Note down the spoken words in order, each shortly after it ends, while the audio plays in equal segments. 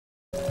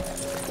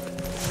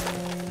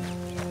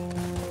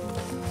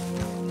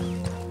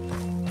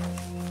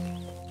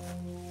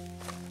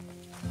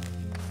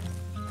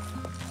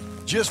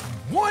Just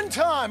one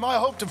time I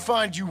hope to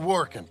find you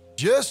working.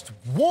 Just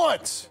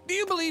once. Do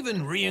you believe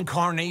in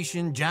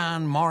reincarnation,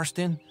 John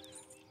Marston?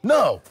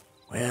 No.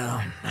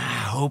 Well, I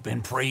hope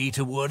and pray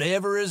to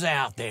whatever is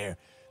out there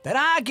that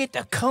I get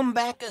to come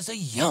back as a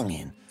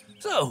youngin',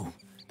 so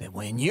that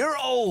when you're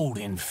old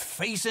and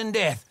facing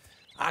death,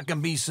 I can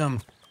be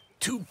some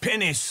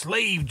two-penny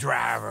slave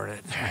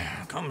driver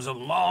that comes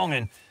along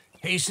and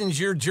hastens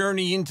your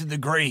journey into the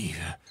grave.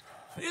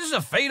 This is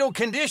a fatal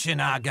condition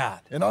I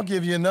got. And I'll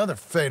give you another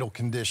fatal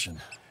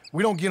condition.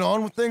 We don't get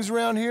on with things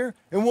around here,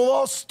 and we'll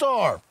all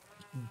starve.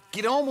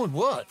 Get on with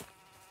what?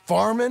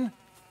 Farming,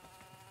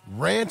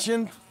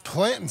 ranching,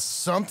 planting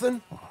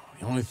something.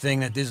 The only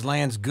thing that this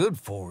land's good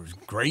for is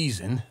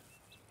grazing.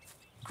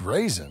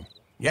 Grazing?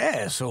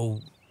 Yeah, so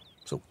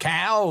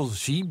cows,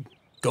 sheep,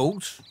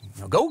 goats.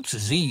 Now, goats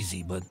is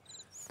easy, but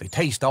they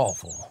taste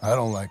awful. I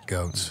don't like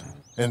goats.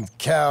 And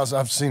cows,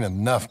 I've seen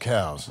enough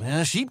cows.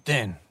 Yeah, sheep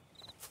then.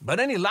 But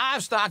any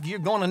livestock, you're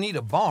gonna need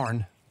a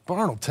barn.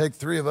 Barn will take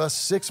 3 of us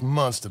 6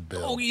 months to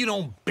build. Oh, you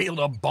don't build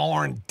a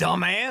barn,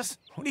 dumbass.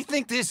 What do you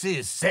think this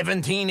is,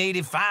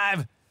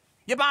 1785?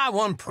 You buy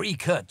one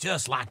pre-cut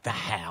just like the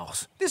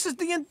house. This is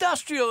the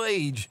industrial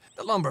age.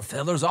 The lumber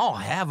fellers all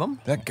have them.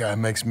 That guy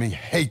makes me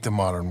hate the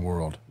modern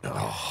world.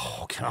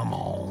 Oh, come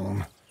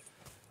on.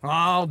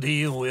 I'll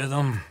deal with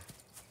them.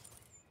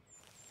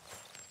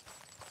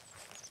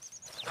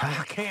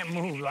 I can't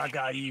move like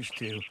I used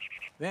to.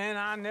 Then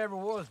I never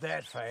was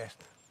that fast.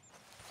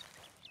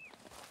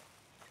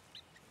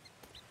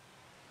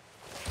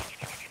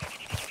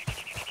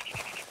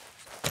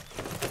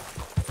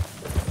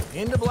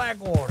 Into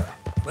Blackwater.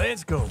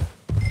 Let's go.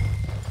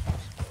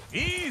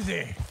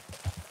 Easy.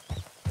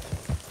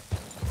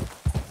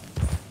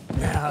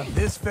 Now,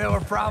 this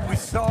fella probably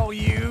saw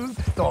you,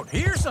 thought,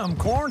 here's some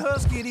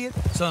cornhusk idiot,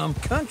 some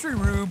country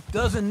rube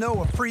doesn't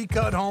know a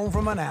pre-cut home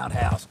from an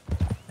outhouse.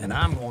 And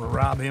I'm gonna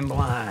rob him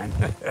blind.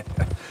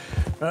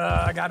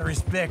 I gotta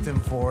respect him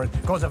for it,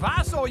 because if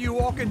I saw you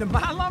walk into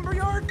my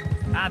lumberyard,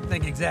 I'd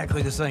think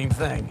exactly the same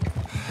thing.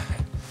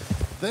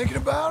 Thinking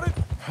about it?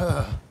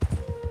 I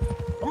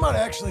might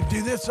actually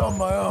do this on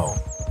my own.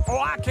 Oh,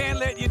 I can't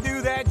let you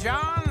do that,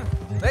 John.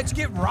 Let's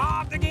get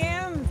robbed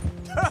again?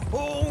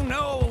 Oh,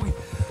 no.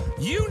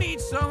 You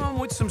need someone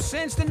with some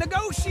sense to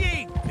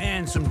negotiate.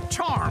 And some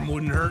charm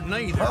wouldn't hurt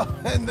neither. Oh,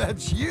 and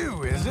that's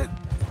you, is it?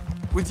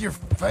 With your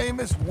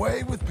famous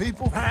way with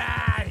people?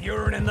 Ah,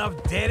 you're in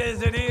enough debt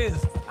as it is.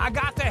 I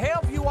got to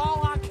help you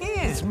all I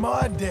can. It's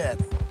my debt.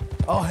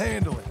 I'll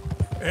handle it.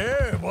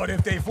 Yeah, but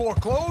if they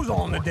foreclose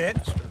on the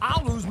debt,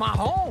 I'll lose my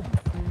home.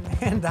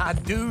 And I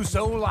do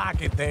so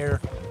like it there.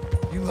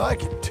 You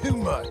like it too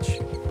much.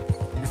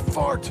 You're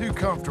far too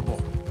comfortable.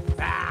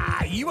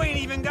 Ah, you ain't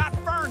even got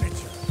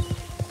furniture.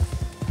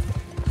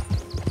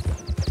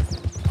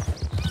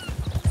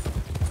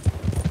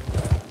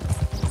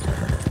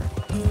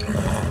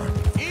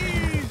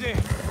 Easy.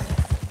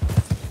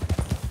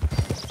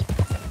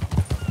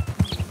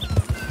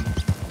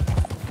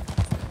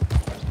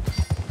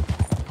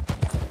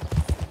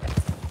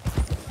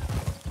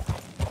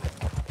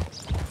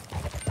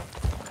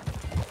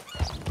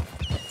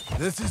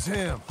 This is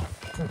him.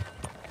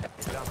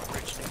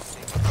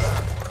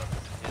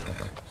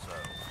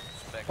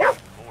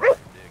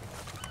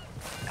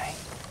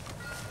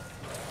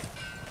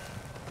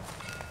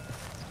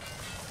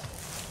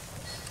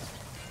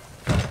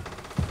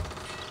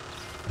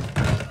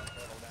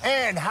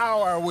 And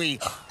how are we?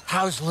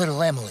 How's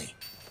little Emily?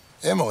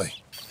 Emily.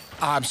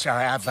 I'm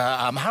sorry,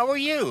 how are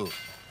you?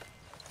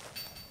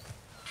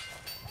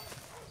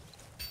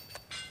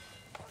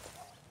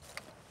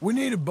 We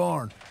need a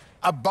barn.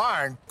 A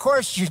barn? Of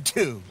course you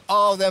do.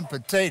 All them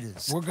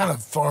potatoes. We're gonna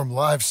farm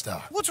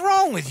livestock. What's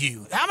wrong with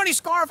you? How many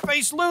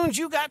Scarface loons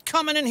you got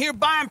coming in here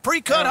buying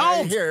pre-cut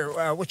homes?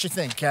 Here, what you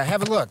think?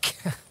 Have a look.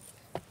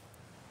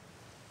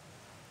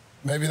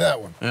 Maybe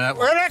that one.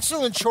 We're an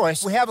excellent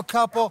choice. We have a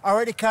couple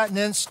already cut and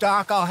in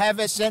stock. I'll have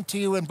it sent to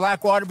you in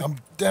Blackwater. I'm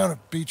down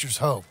at Beecher's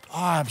Hope.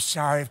 Oh, I'm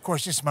sorry. Of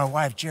course, this is my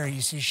wife, Jerry.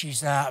 You see,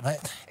 she's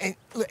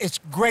it's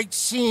great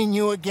seeing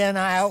you again,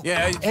 Al.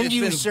 Yeah, and it's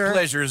you, been sir. a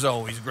pleasure as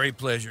always. Great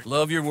pleasure.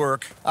 Love your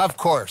work. Of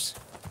course.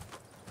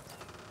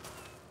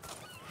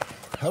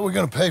 How are we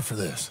gonna pay for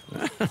this?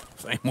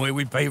 Same way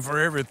we pay for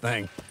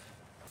everything.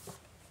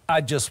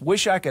 I just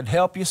wish I could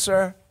help you,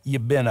 sir.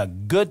 You've been a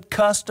good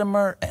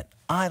customer, and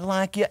I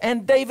like you,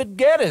 and David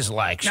Geddes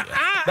likes you.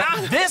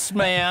 But this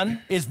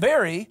man is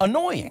very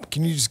annoying.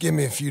 Can you just give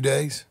me a few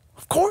days?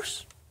 Of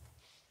course.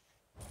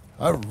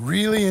 I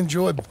really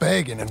enjoy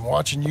begging and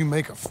watching you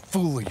make a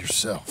fool of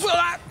yourself.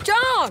 Well,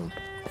 John!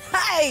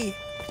 Hey!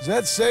 Is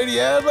that Sadie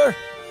Adler?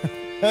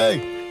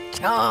 Hey.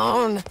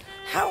 John,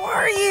 how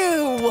are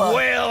you?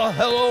 well,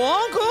 hello,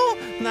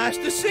 Uncle. Nice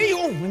to see you.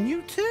 And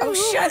you too. Oh,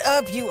 shut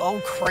up, you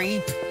old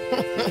creep.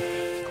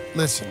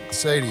 Listen,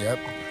 Sadie, you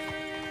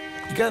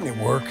got any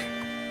work?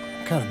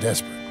 I'm kind of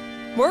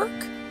desperate. Work?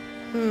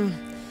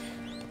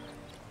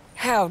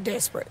 How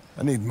desperate?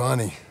 I need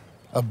money.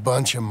 A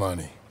bunch of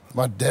money.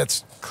 My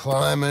debt's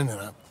climbing,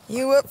 and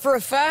You up for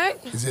a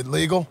fight? Is it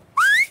legal?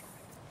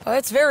 Well,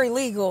 it's very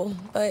legal,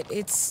 but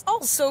it's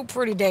also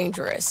pretty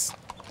dangerous.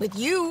 With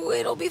you,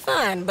 it'll be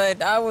fine,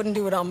 but I wouldn't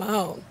do it on my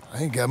own.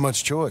 I ain't got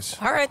much choice.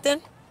 All right,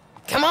 then.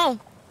 Come on.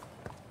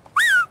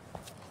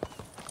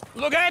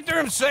 Look after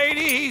him,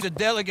 Sadie. He's a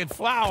delicate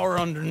flower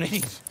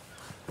underneath.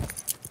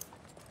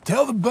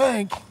 Tell the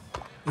bank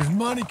there's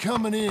money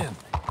coming in.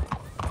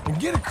 And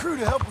get a crew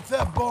to help with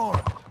that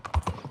barn.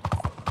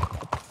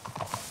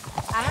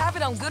 I have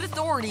it on good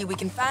authority we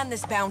can find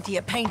this bounty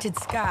at Painted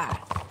Sky.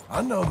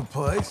 I know the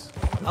place.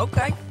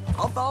 Okay,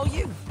 I'll follow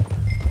you.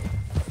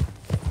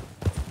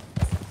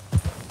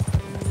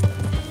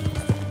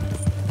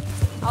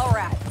 All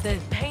right, the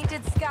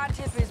Painted Sky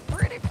tip is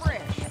pretty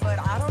fresh, but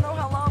I don't know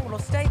how long it'll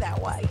stay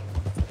that way.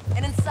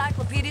 An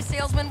encyclopedia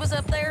salesman was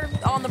up there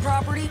on the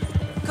property.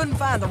 Couldn't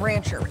find the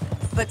rancher,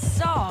 but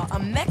saw a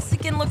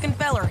Mexican-looking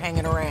feller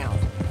hanging around.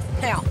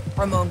 Now,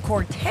 Ramon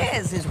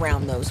Cortez is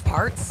round those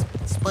parts,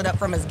 split up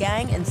from his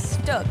gang and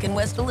stuck in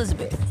West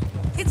Elizabeth.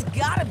 It's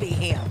gotta be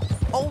him,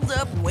 holed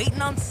up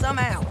waiting on some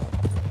out.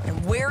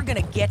 And we're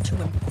gonna get to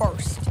him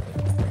first.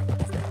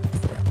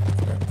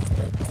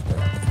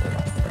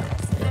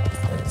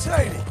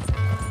 Sadie!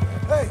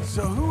 Hey,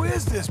 so who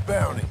is this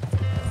bounty?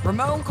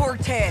 Ramon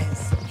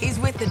Cortez. He's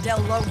with the Del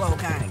Lobo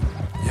gang.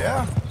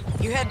 Yeah?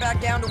 You head back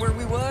down to where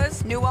we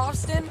was, New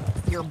Austin,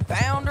 you're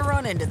bound to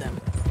run into them.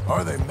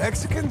 Are they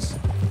Mexicans?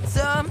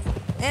 Some,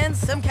 and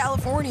some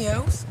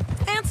Californios,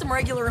 and some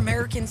regular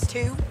Americans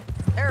too.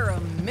 They're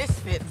a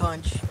misfit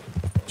bunch.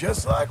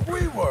 Just like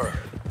we were.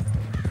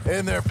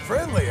 And they're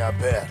friendly, I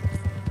bet.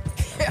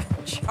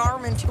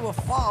 Charming to a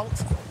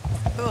fault.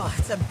 Ugh,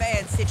 it's a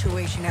bad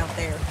situation out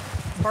there.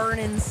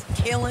 Burnings,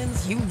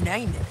 killings, you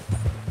name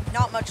it.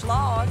 Not much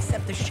law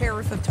except the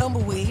sheriff of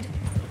Tumbleweed.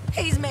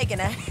 He's making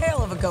a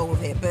hell of a go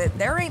of it, but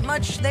there ain't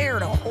much there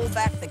to hold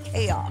back the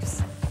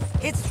chaos.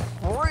 It's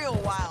real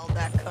wild,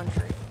 that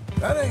country.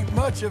 That ain't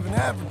much of an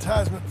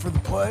advertisement for the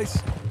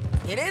place.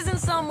 It isn't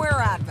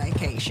somewhere I'd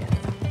vacation,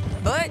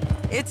 but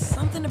it's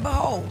something to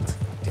behold.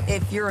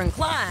 If you're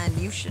inclined,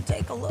 you should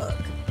take a look.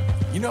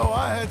 You know,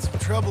 I had some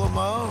trouble of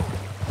my own.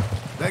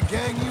 That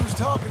gang you was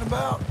talking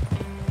about,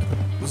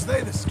 was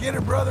they the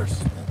Skinner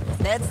brothers?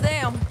 That's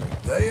them.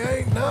 They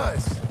ain't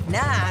nice.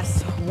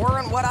 Nice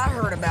weren't what I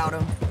heard about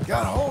them.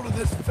 Got hold of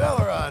this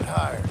feller I'd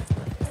hired.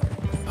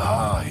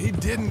 Ah, he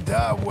didn't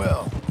die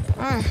well.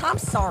 I'm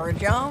sorry,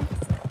 John.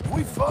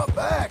 We fought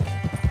back.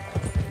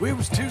 We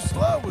was too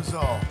slow was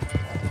all.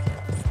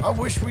 I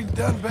wish we'd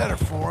done better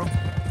for him.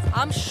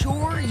 I'm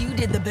sure you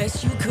did the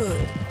best you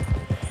could.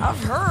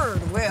 I've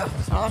heard, well,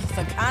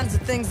 the kinds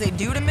of things they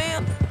do to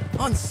men.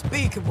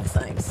 Unspeakable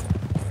things.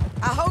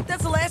 I hope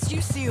that's the last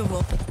you see of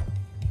them.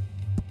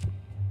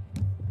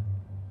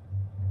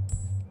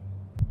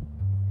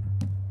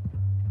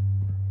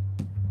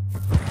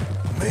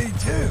 Me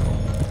too.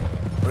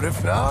 But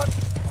if not,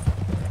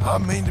 I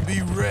mean to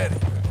be ready.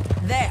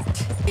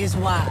 That is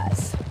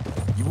wise.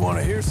 You want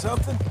to hear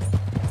something?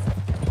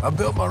 I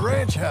built my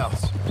ranch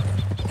house.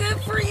 Good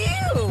for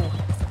you.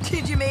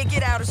 Did you make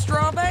it out of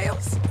straw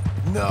bales?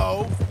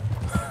 No.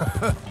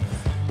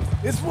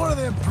 It's one of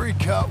them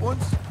pre-cut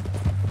ones.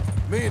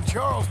 Me and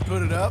Charles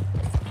put it up,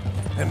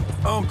 and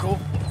Uncle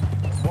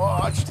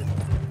watched and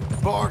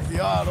barked the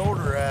odd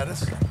order at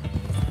us.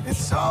 It's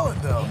solid,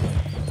 though.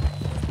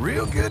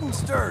 Real good and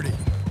sturdy.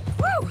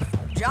 Woo!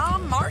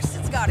 John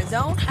Marston's got his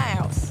own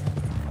house.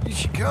 You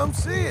should come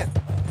see it.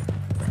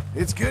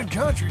 It's good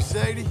country,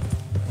 Sadie,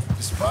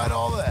 despite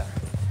all that.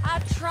 I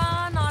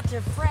try not to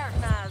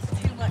fraternize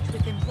too much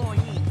with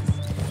employees.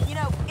 You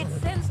know, it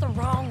sends the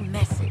wrong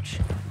message.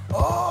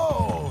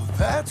 Oh,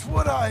 that's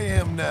what I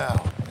am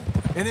now.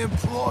 An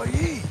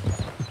employee.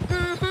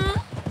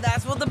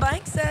 That's what the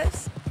bank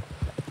says.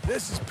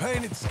 This is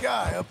Painted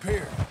Sky up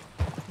here.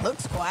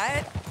 Looks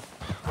quiet.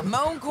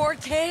 Ramon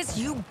Cortez,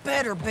 you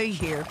better be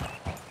here.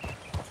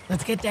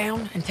 Let's get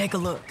down and take a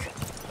look.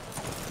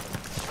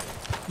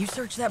 You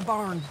search that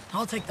barn.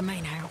 I'll take the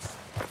main house.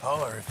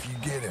 Holler if you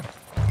get him.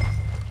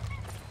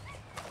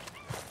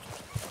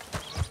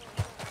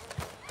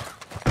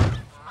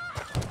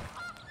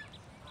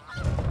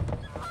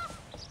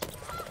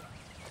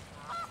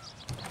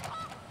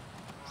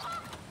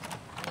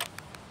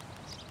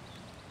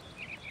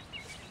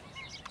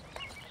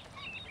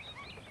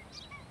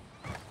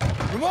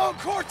 Ramon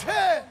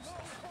Cortez!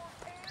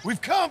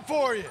 We've come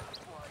for you!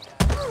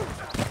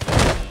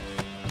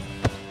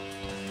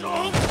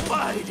 Don't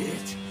fight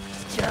it.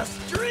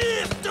 Just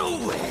drift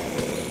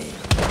away.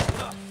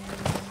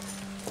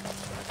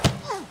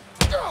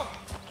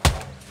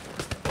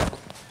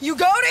 You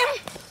got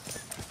him?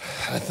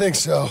 I think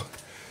so.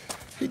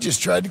 He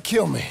just tried to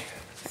kill me.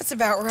 That's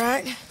about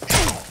right.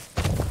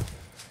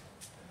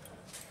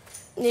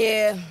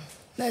 Yeah,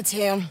 that's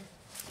him.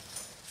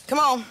 Come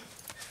on.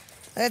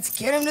 Let's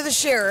get him to the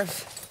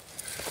sheriff.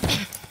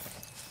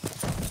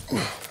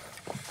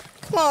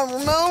 Come on,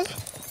 Ramon.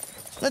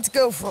 Let's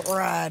go for a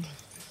ride.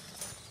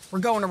 We're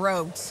going to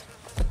Rhodes.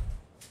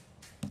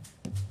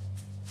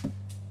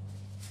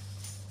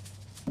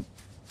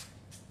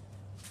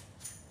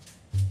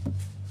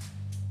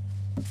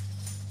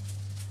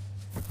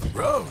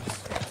 Rhodes?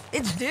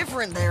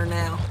 different there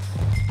now.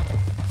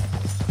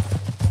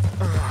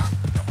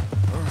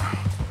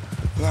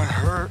 That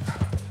hurt.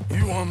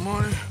 You want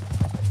money?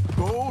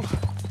 Gold?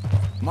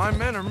 My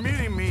men are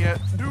meeting me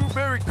at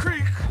Dewberry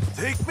Creek.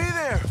 Take me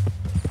there.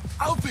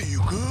 I'll pay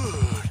you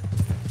good.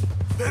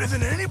 Better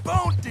than any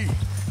bounty.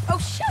 Oh,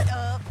 shut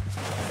up.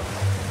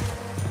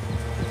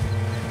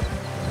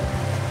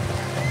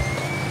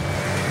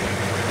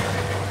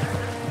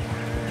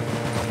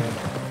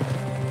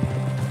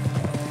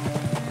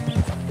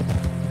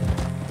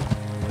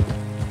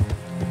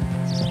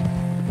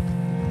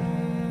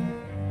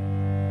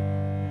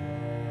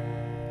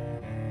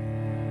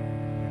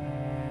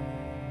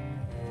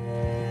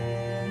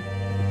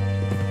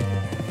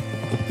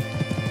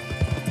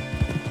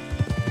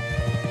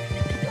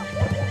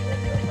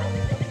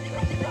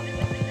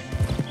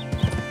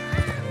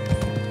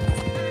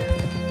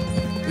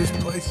 This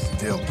place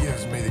still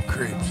gives me the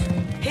creeps.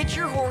 Hitch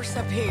your horse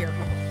up here.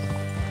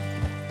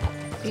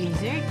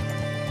 Easy.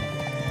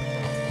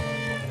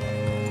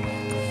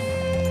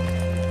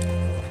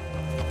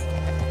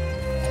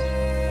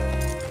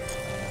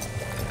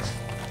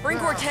 Bring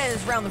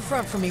Cortez round the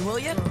front for me, will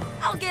you?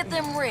 I'll get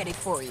them ready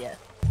for you.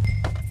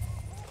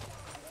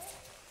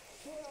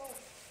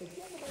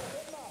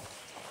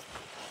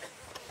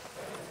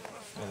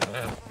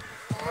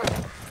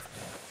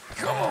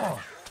 Come on.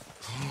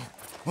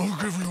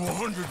 I'll give you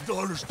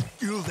 $100 to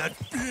kill that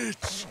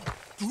bitch.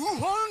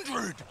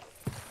 200.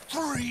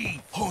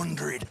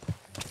 300.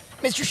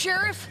 Mr.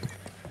 Sheriff?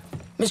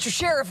 Mr.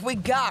 Sheriff, we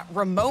got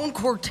Ramon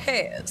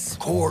Cortez.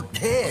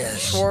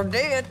 Cortez? Sure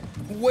did.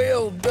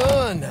 Well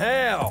done,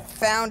 Hal.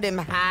 Found him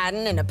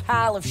hiding in a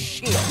pile of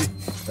shit.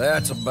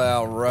 That's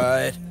about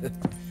right.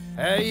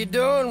 How you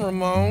doing,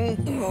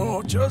 Ramon?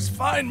 Oh, just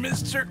fine,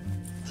 mister.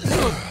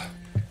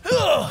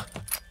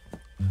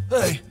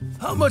 Hey,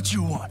 how much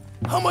you want?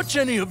 How much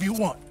any of you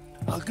want?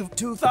 I'll give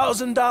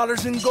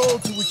 $2,000 in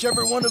gold to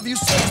whichever one of you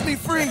sets me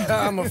free.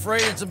 I'm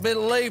afraid it's a bit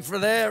late for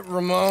that,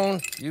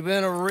 Ramon. You've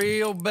been a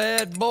real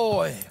bad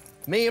boy.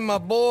 Me and my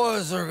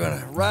boys are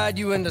gonna ride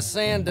you into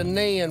Saint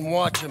Denis and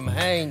watch them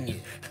hang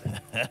you.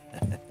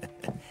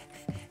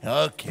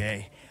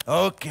 Okay,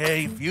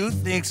 if you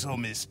think so,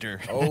 mister.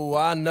 Oh,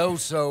 I know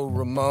so,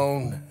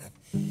 Ramon.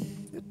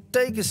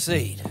 Take a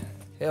seat.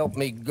 Help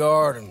me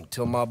guard them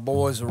till my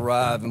boys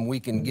arrive and we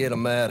can get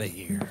them out of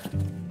here.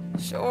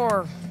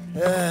 Sure.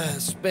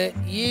 Spent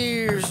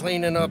years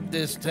cleaning up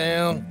this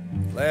town.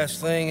 Last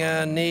thing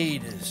I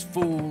need is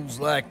fools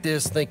like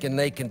this thinking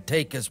they can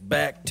take us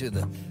back to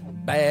the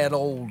bad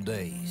old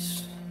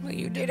days. Well,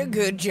 you did a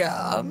good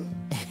job.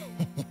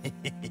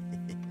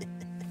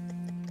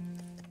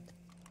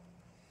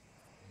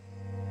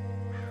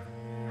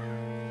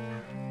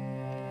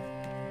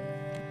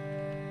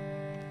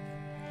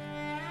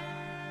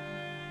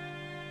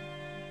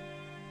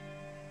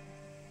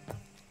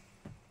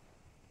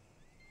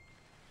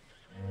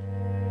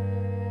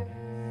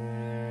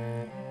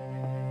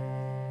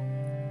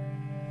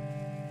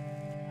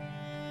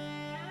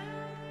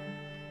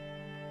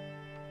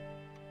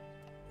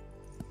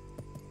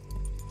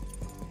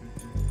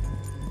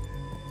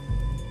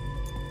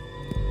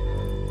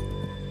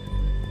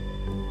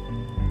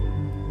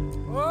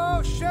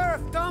 Oh,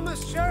 Sheriff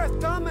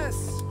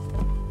Thomas!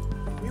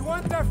 We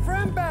want our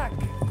friend back!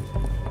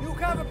 You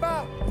have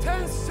about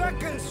 10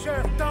 seconds,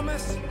 Sheriff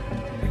Thomas,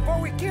 before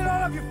we kill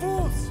all of you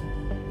fools!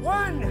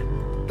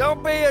 1!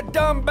 Don't be a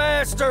dumb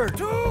bastard!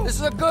 2! This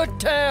is a good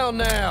town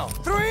now!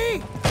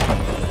 3!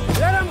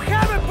 Let them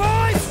have it,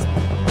 boys!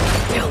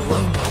 They're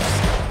both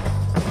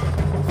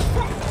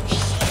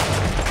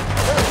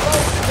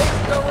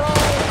picked the wrong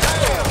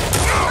town!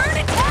 Turn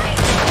it tight!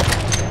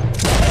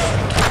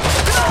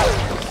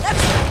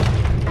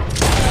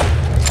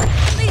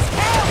 These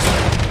cows!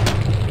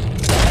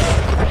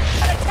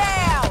 Out of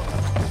town!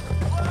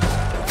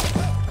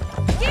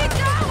 Keep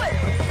going!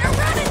 They're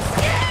running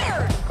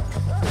scared!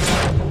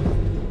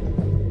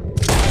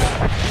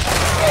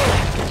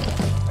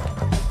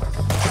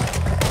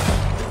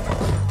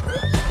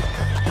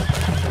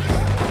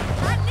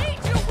 I need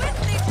you with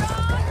me,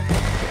 John!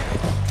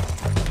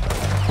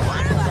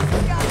 One of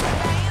us got the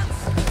hands!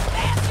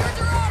 Bastards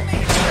are on me!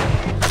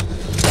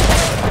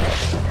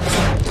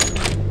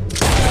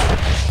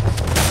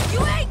 You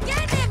ain't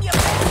getting him, you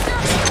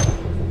bastard!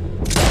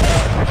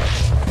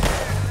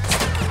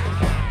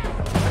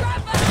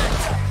 Right behind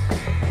you!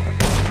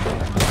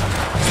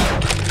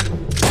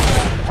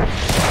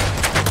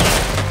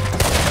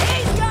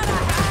 He's gonna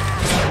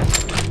hide!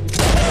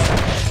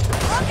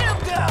 Look at him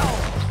go!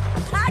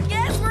 I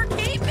guess we're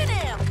keeping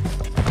him!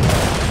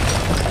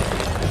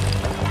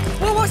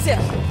 What was it?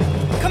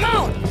 Come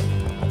on!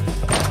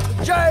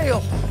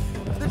 Jail!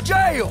 The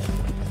jail!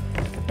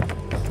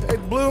 They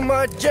blew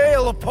my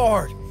jail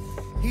apart!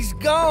 He's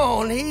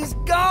gone! He's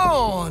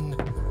gone!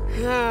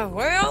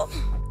 Well,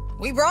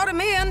 we brought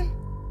him in.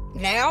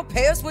 Now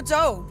pay us what's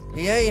owed.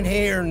 He ain't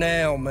here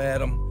now,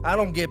 madam. I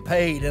don't get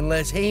paid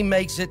unless he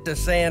makes it to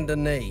Saint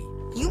Denis.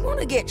 You want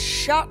to get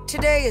shot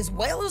today as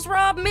well as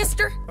Rob,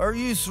 mister? Are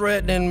you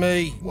threatening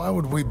me? Why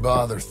would we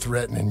bother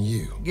threatening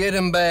you? Get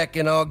him back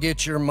and I'll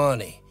get your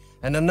money.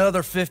 And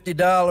another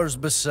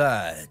 $50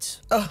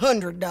 besides.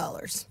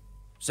 $100.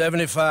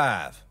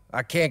 75.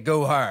 I can't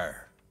go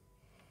higher.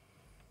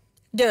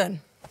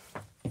 Done.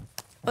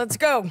 Let's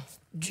go,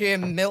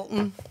 Jim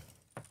Milton.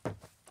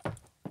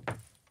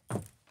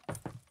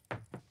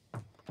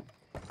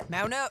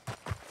 Mount up.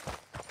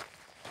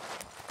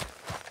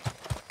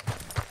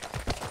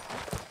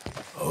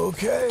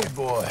 Okay,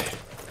 boy.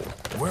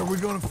 Where are we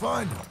gonna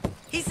find him?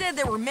 He said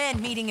there were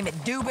men meeting him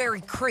at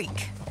Dewberry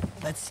Creek.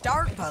 Let's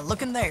start by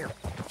looking there.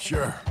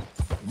 Sure.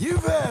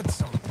 You've had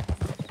some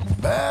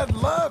bad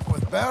luck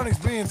with bounties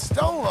being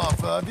stole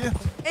off of you.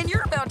 And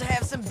you're about to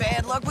have some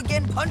bad luck with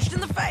getting punched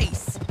in the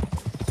face.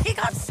 He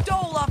got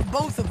stole off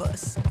both of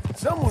us.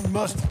 Someone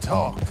must have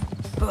talked.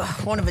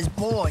 Ugh, one of his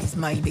boys,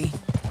 maybe.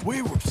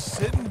 We were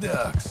sitting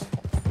ducks,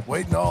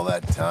 waiting all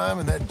that time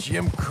in that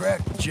Jim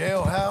Crack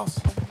jailhouse.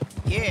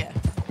 Yeah.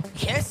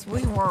 Yes,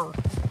 we were.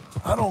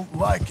 I don't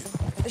like it.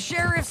 The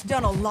sheriff's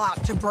done a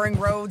lot to bring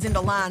roads into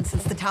line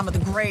since the time of the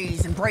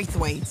Grays and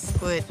Braithwaites,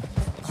 but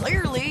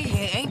clearly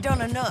he ain't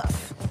done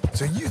enough.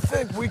 So you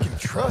think we can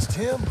trust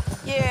him?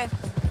 Yeah,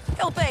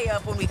 he'll pay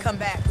up when we come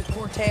back with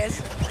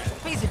Cortez.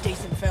 He's a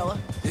decent fella.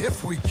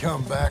 If we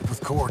come back with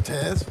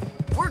Cortez.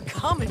 We're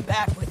coming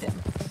back with him.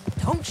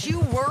 Don't you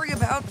worry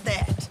about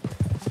that.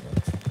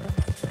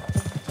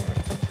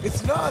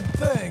 It's an odd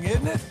thing,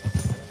 isn't it?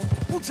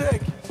 We'll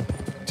take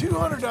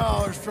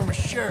 $200 from a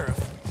sheriff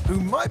who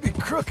might be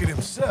crooked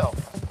himself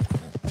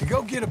to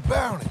go get a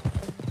bounty,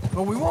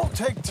 but we won't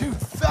take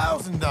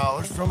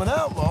 $2,000 from an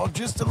outlaw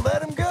just to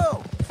let him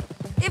go.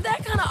 If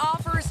that kind of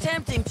offer is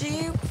tempting to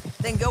you,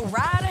 then go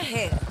right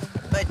ahead.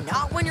 But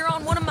not when you're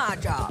on one of my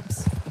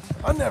jobs.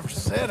 I never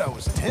said I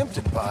was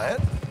tempted by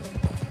it.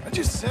 I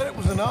just said it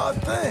was an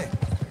odd thing.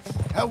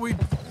 How we'd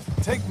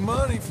take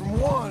money from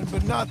one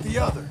but not the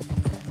other.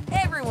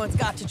 Everyone's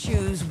got to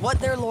choose what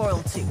they're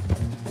loyal to.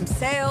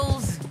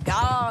 Themselves,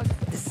 God,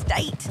 the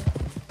state.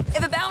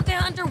 If a bounty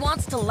hunter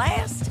wants to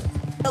last,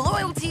 the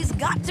loyalty's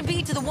got to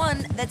be to the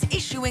one that's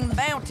issuing the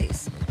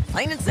bounties.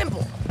 Plain and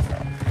simple.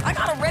 I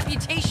got a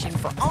reputation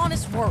for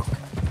honest work.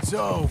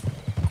 So,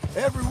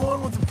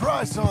 everyone with a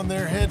price on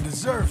their head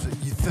deserves it,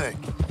 you think?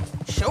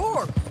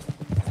 Sure.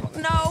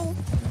 No,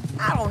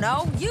 I don't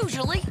know,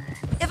 usually.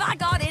 If I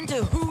got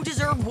into who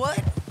deserved what,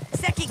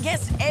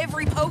 second-guessed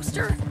every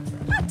poster,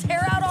 I'd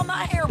tear out all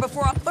my hair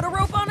before I put a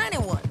rope on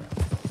anyone.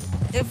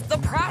 If the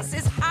price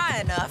is high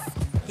enough,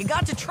 you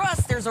got to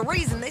trust there's a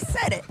reason they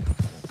said it.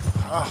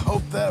 I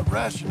hope that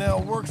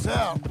rationale works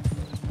out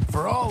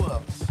for all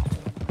of us.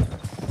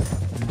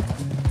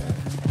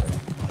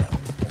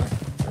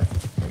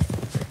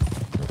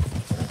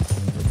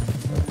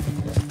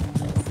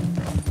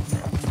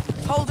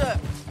 Hold up.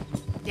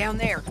 Down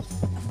there.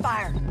 A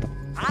fire.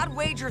 I'd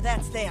wager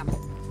that's them.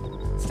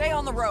 Stay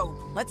on the road.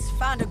 Let's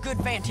find a good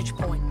vantage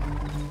point.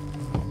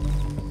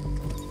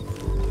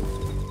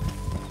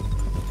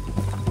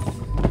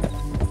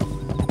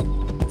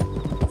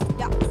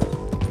 Yeah.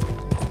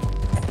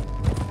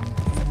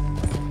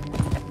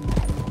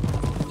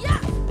 Yeah.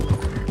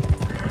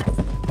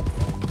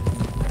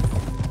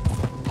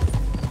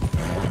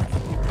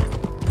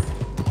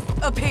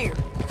 Up here.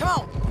 Come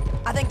on.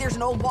 I think there's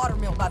an old water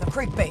mill by the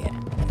creek bed.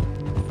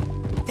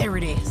 There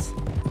it is.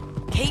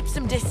 Keep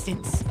some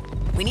distance.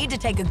 We need to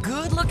take a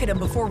good look at him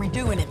before we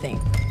do anything.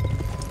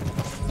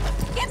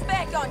 Get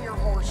back on your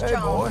horse, Hey,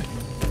 John. boy.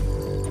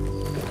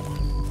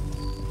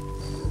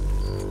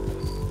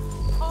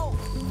 Oh.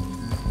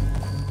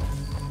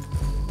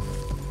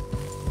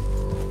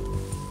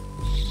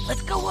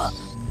 Let's go up.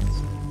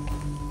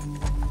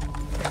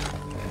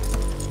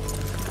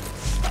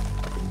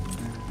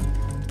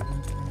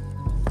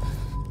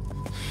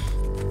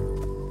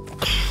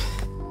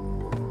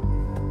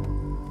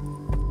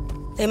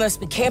 They must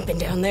be camping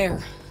down there.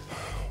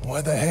 Why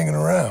are they hanging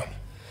around?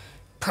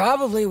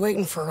 Probably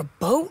waiting for a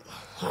boat.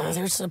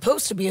 There's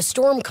supposed to be a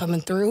storm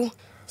coming through,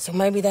 so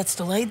maybe that's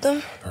delayed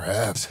them.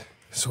 Perhaps.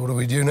 So what do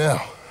we do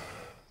now?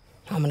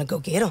 I'm gonna go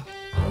get them.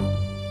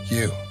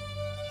 You.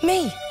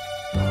 Me.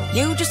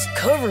 You just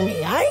cover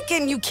me. I ain't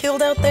getting you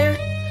killed out there.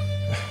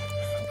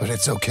 But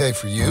it's okay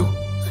for you?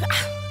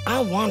 I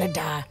wanna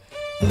die.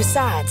 And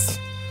besides,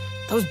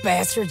 those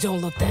bastards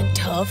don't look that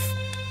tough.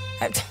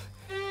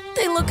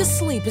 They look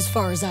asleep as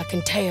far as I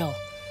can tell.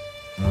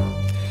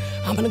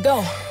 I'm gonna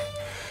go.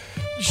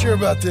 You sure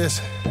about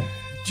this?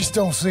 Just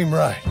don't seem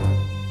right.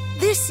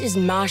 This is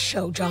my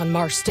show, John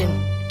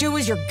Marston. Do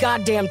as you're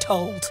goddamn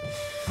told.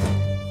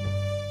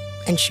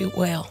 And shoot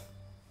well.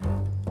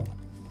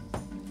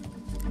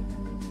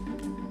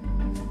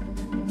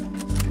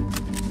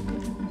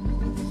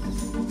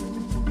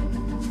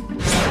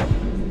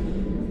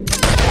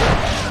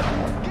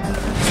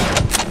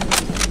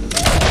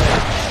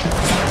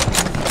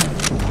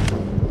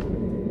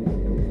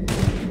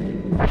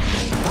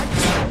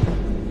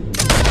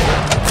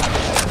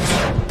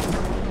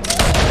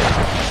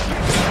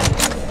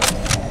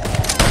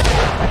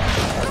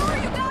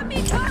 You got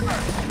me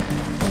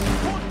covered!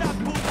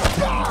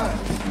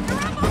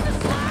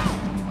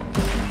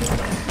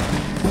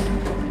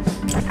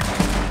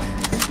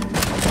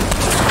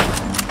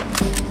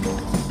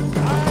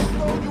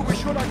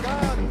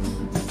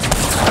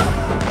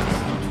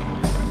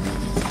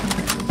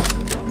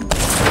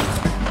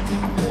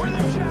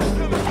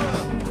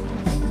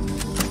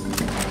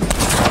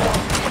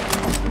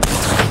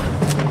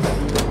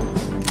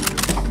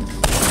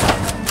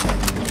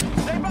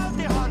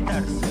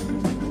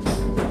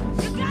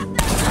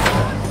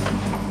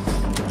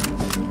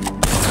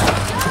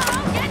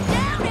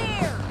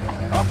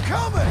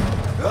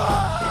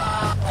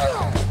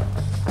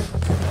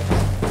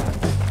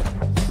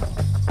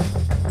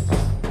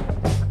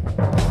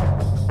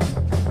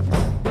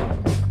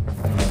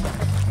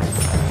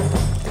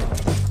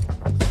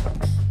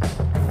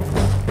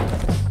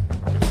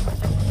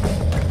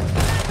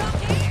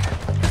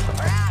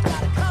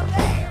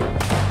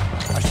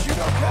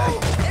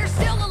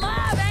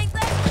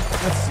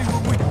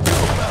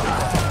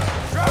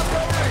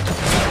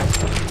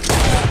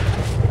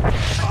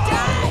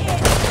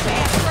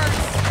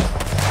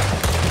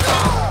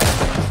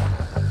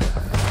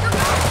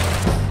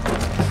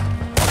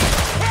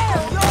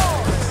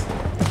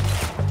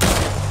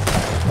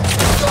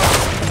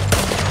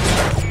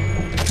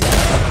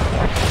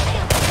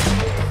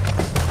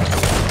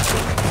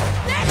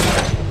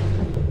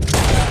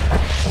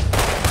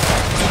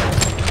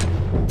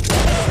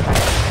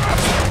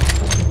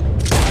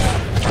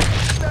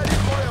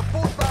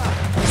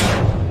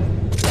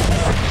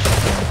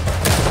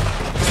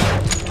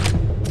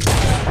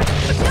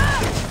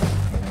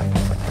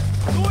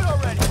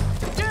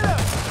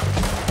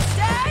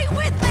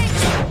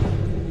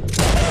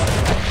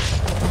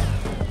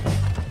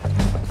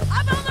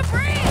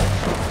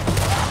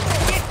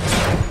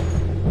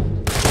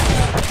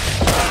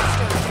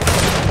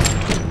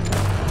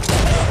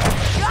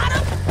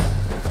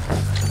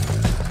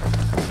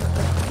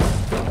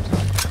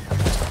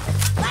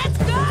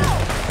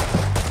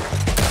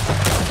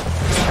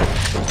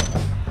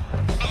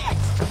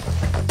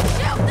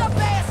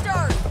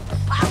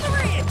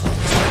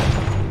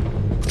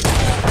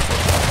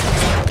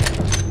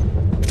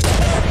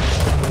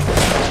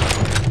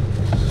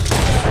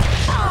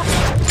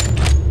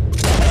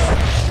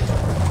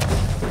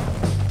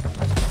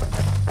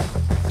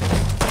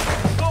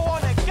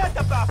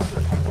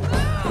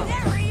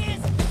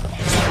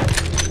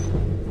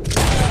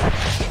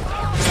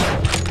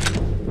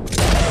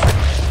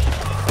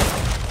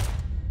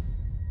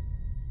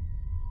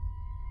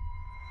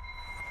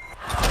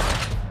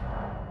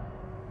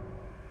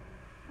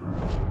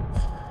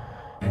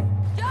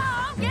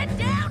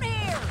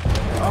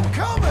 I'm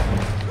coming!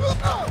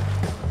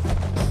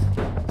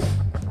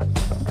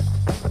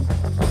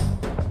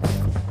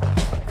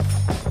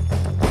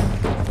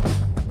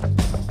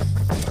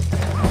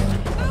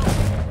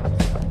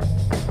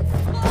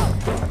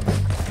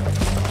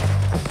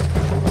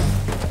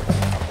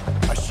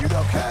 I shoot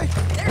okay?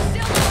 They're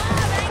still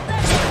alive, ain't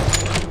they?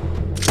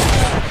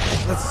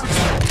 Let's see.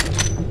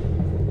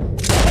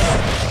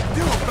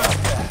 Do about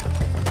that.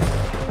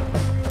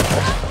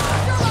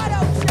 You're right,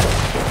 old chap.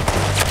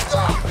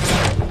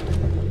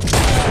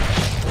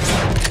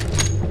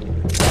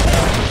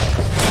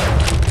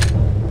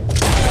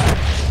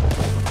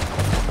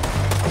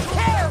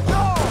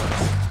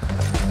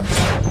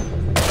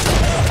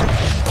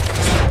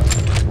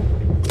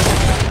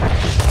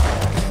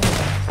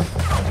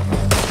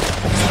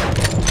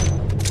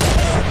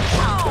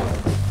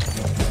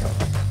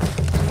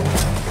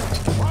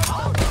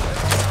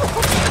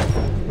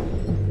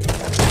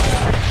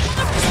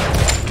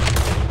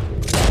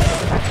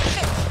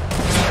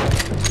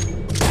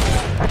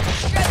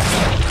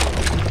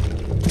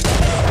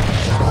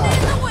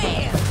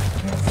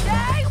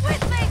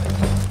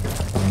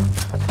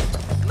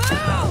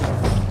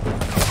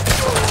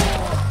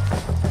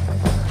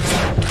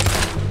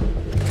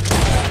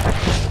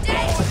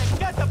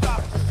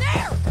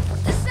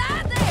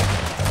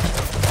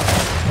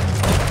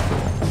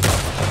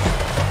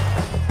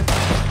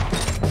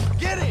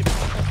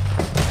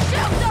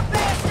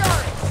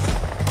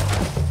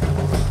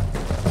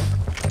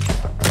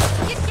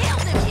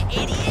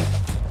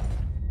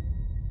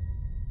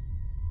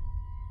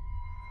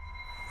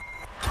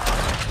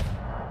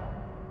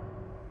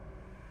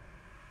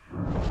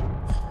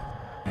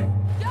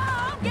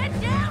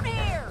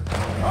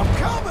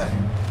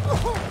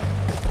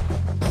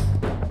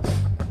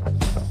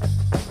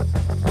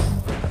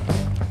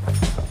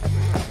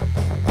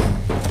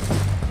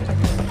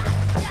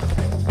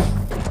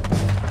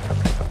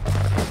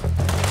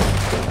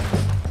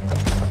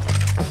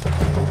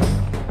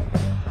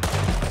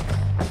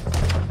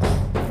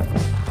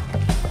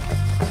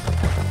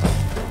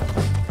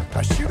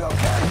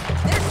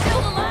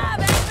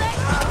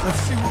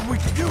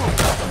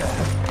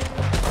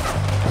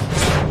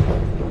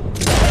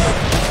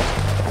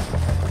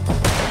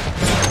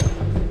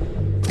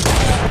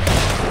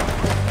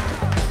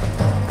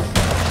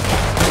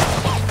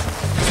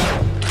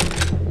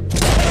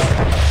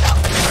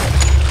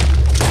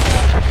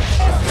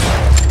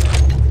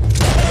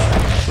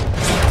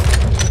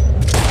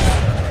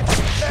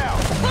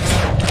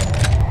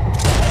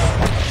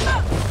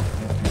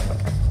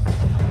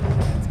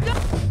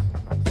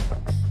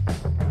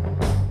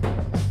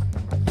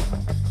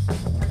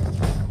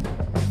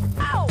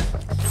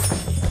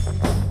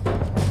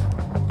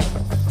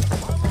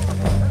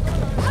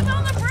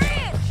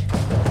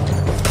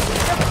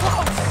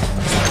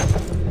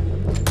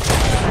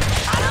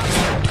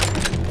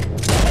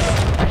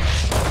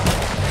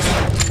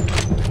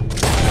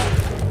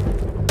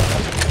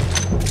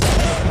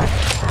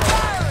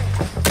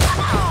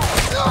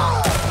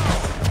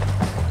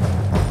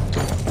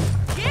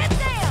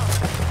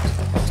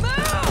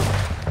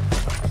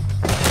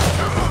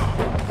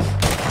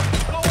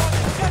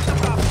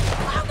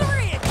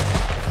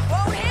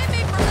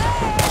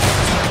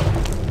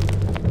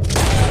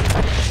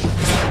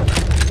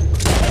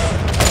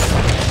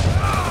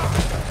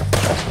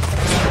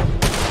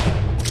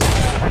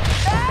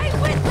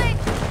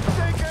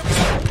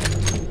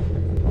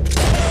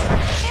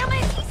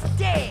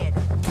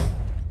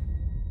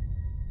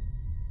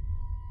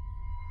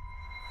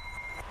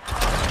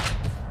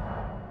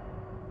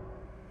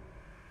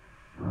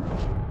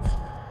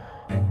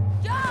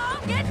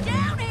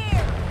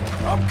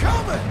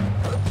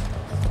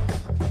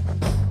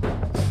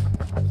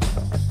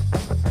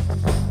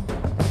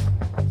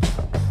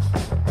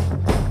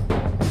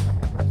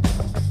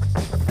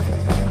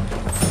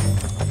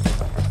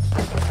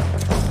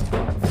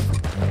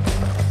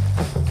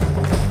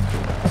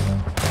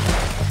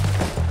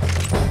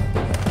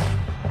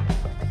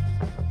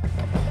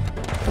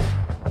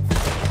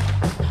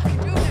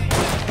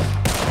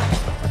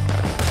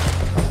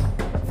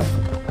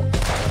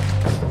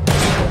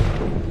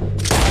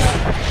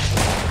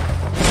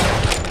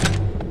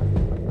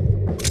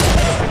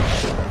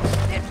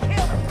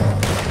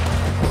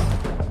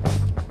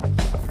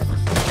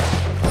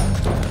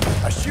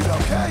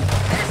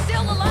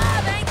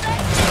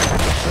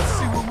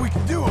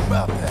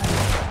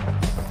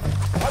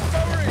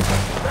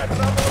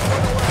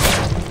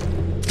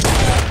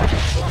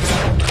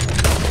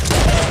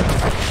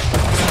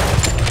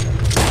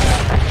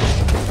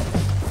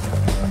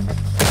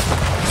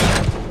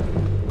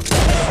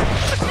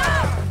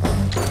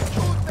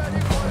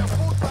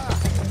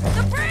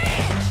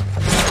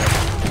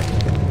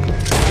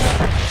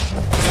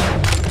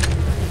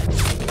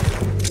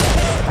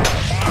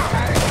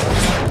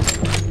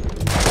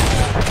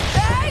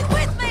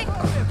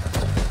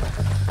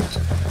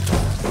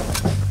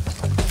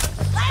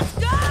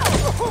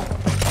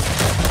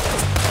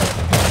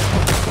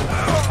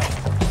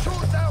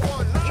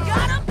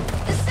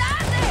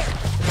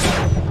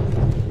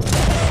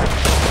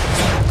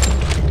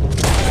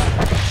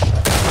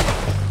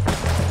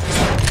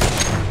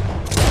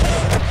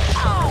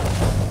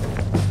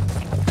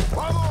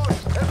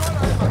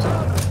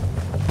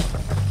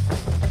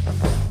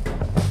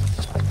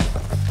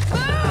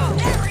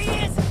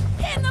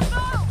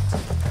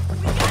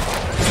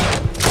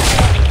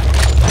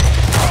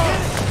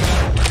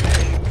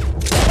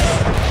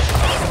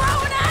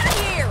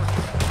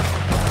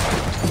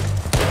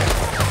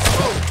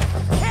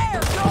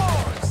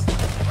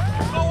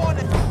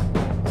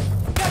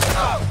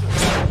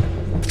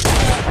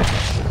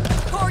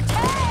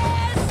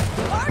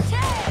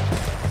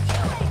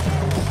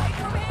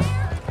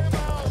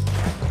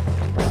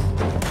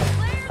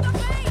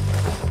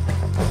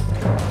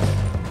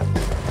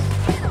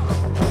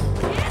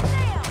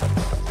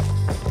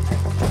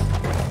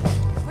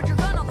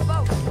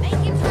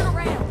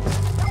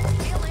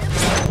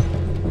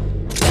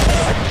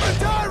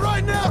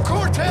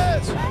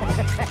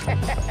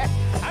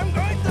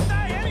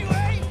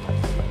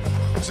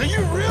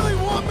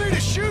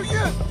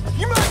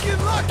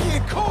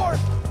 court!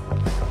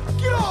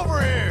 Get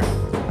over here!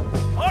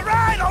 All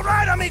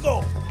right,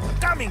 amigo.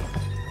 Coming.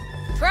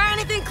 Try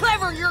anything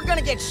clever and you're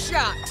gonna get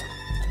shot.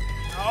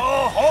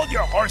 Oh, hold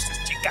your horses,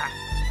 chica.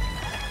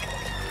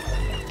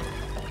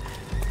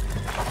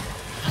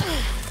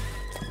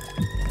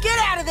 Get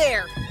out of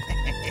there!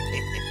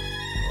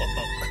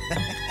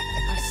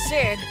 I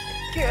said,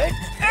 get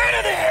out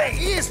of there!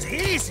 Easy,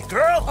 easy,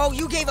 girl. Oh,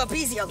 you gave up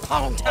easy a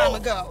long time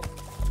ago.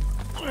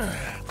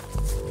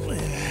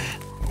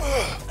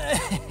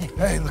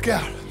 Hey, look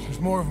out. There's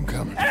more of them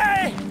coming.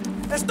 Hey,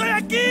 estoy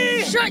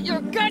aquí. Shut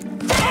your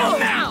goddamn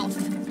mouth!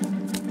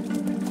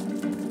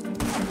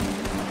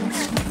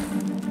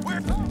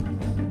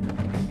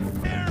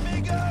 Here,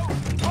 amigo!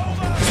 Hold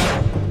up!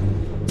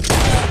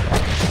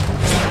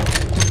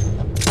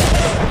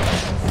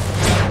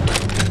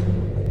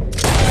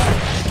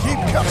 Keep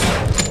coming.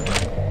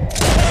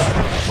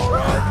 All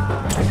right.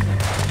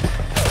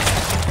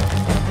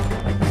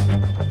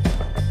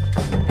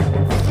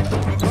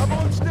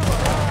 Someone's still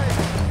alive.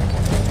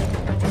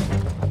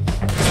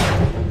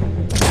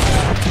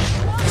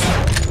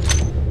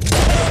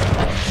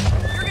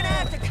 You're gonna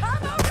have to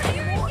come over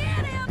here and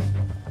get him!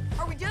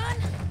 Are we done?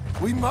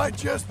 We might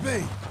just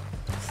be.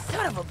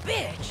 Son of a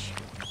bitch!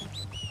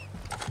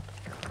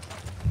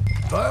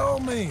 By all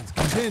means,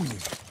 continue.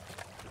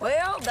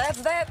 Well,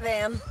 that's that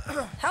then.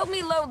 Help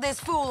me load this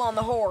fool on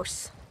the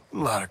horse. A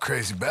lot of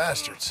crazy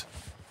bastards.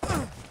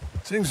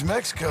 Seems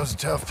Mexico's a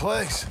tough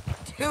place.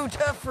 Too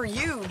tough for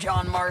you,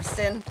 John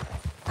Marston.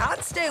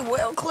 I'd stay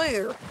well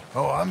clear.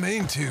 Oh, I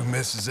mean to,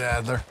 Mrs.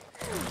 Adler.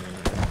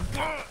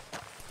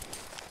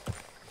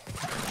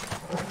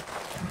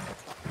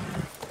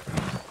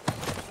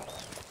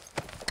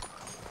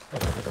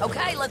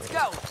 Okay, let's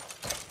go.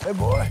 Hey,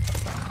 boy.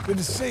 Good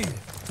to see you.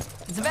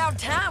 It's about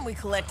time we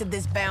collected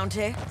this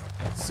bounty.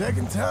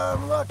 Second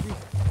time lucky.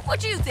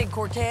 What you think,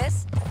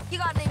 Cortez? You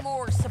got any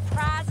more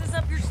surprises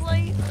up your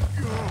sleeve?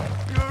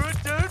 You're a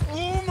dead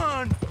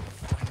woman!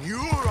 You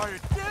are a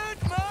dead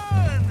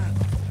man!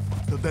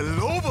 The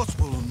Lobos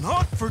will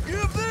not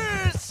forgive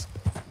this!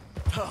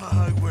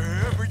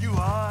 Wherever you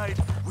hide,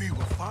 we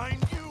will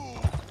find you!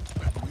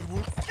 And we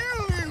will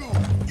kill you!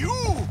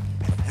 You!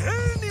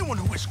 And anyone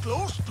who is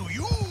close to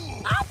you!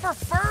 I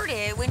preferred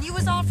it when you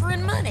was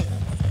offering money.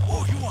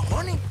 Oh, you want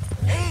money?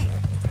 Hey,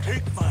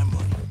 take my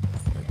money.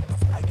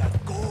 I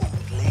got gold,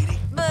 lady.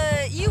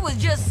 But you was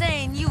just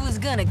saying you was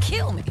gonna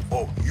kill me.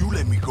 Oh, you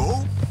let me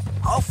go?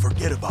 I'll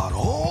forget about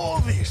all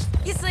this.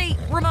 You see,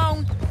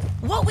 Ramon,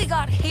 what we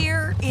got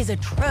here is a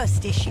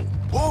trust issue.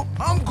 Oh,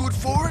 I'm good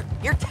for it.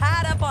 You're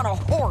tied up on a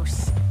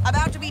horse,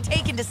 about to be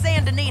taken to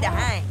San Denis to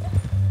hang.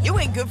 You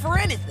ain't good for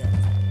anything.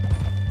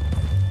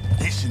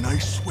 Listen, I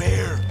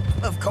swear.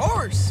 Of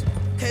course,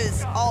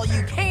 because all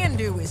you can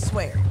do is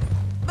swear.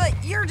 But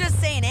you're just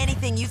saying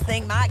anything you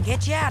think might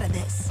get you out of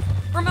this.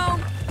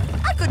 Ramon,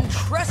 I couldn't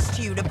trust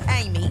you to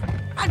pay me.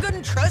 I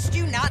couldn't trust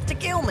you not to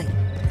kill me.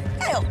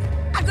 Hell,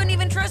 I couldn't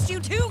even trust you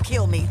to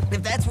kill me,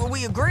 if that's what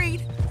we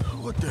agreed.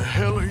 What the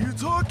hell are you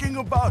talking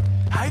about?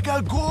 I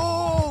got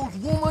gold,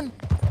 woman.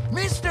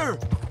 Mister,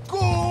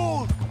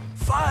 gold.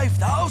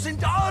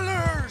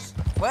 $5,000.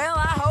 Well,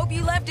 I hope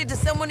you left it to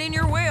someone in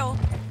your will.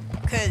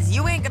 Because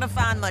you ain't gonna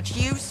find much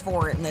use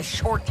for it in the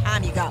short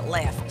time you got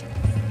left.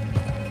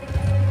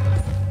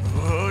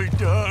 Oh,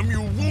 damn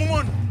you,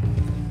 woman.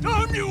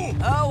 Damn you.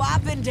 Oh,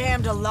 I've been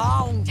damned a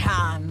long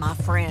time, my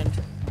friend.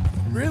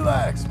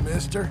 Relax,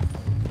 mister.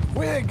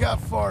 We ain't got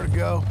far to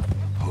go.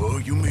 Oh,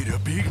 you made a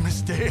big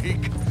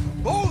mistake.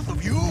 Both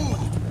of you.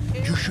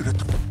 You should have...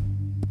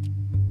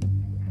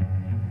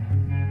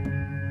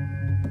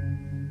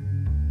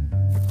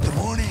 The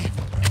money.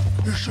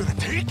 You should have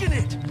taken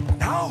it.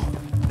 Now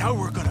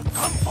we're gonna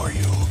come for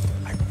you.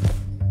 I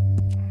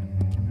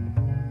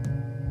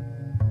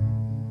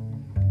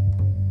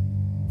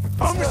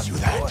promise you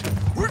that.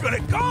 We're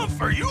gonna come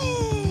for you.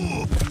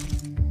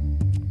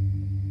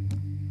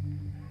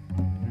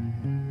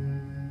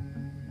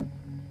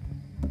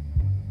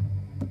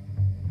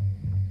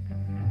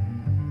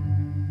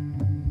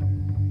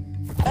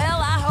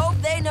 Well, I hope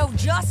they know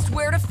just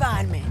where to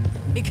find me.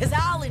 Because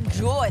I'll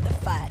enjoy the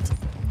fight.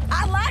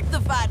 I like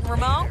the fighting,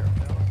 Ramon.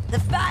 The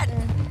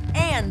fighting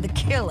and the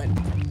killing.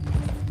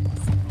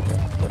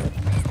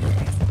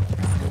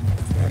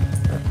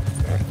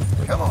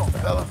 Come on,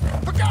 fella.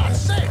 For God's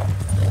sake!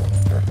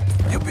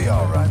 You'll be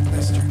all right,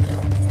 mister.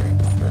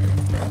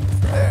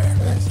 There,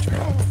 mister.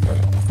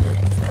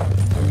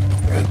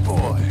 Good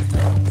boy.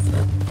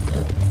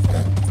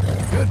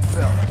 Good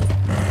fella.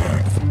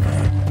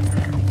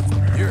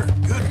 You're a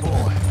good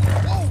boy.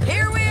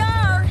 Here we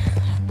are,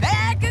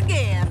 back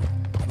again.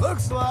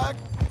 Looks like...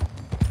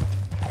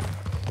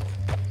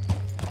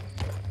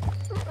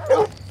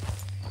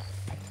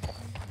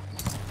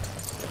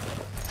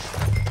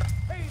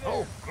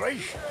 Oh,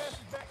 gracious.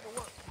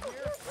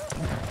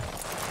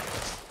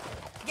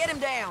 Get him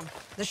down.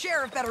 The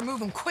sheriff better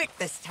move him quick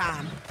this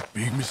time.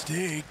 Big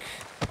mistake.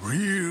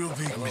 Real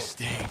big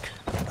mistake.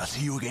 I'll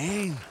see you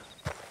again.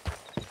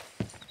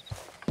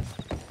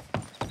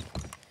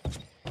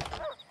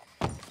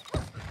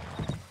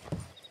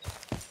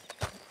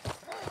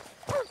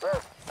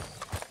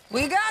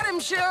 We got him,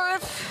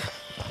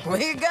 Sheriff.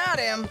 We got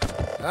him.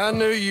 I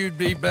knew you'd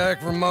be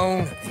back,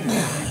 Ramon.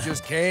 You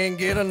just can't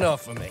get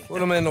enough of me.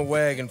 Put him in the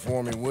wagon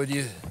for me, would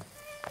you?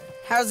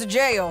 How's the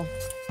jail?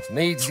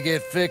 Needs to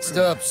get fixed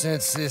up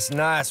since this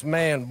nice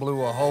man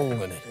blew a hole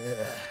in it.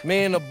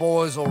 Me and the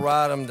boys will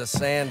ride him to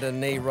Saint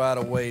Denis right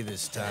away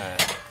this time.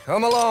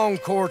 Come along,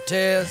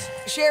 Cortez.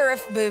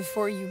 Sheriff,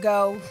 before you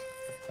go,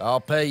 I'll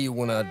pay you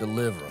when I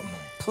deliver him.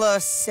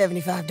 plus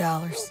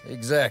 $75.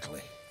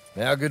 Exactly.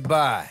 Now,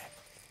 goodbye.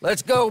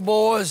 Let's go,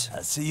 boys.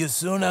 I'll see you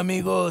soon,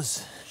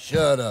 amigos.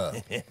 Shut up.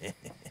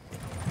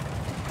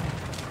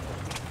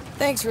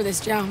 Thanks for this,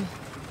 John.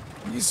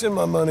 You send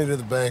my money to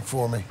the bank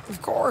for me.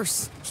 Of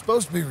course. I'm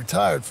supposed to be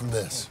retired from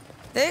this.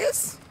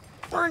 This?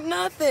 For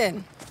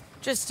nothing.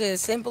 Just a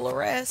simple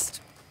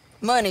arrest.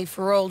 Money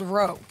for old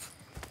rope.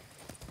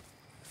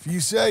 If you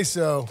say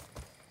so.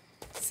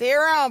 See you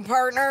around,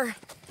 partner.